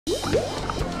We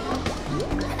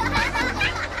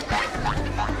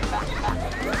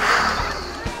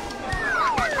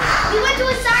went to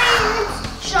a science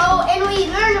show and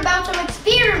we learned about some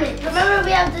experiments. Remember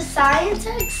we have the science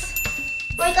eggs?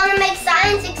 We're gonna make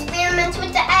science experiments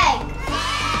with the egg.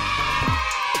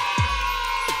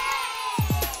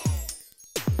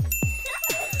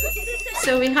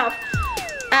 So we have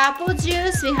apple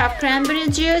juice, we have cranberry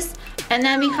juice, and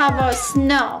then we have our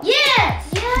snow. Yes!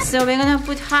 Yes! So we're gonna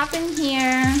put half in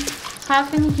here,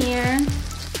 half in here.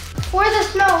 For the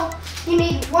snow, you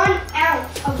need 1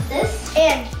 ounce of this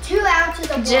and 2 ounces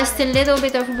of water. Just a little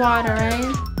bit of water, right?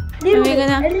 A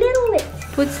little bit.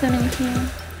 Put some in here.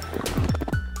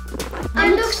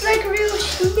 It looks like real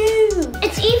snow.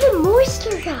 It's even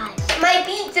moisturized. My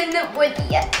beads in the wood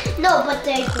yet. No, but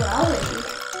they're growing.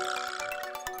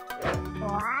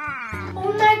 Wow.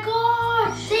 Oh my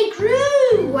gosh, they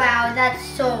grew. Wow, that's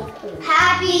so cool.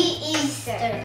 Happy Easter.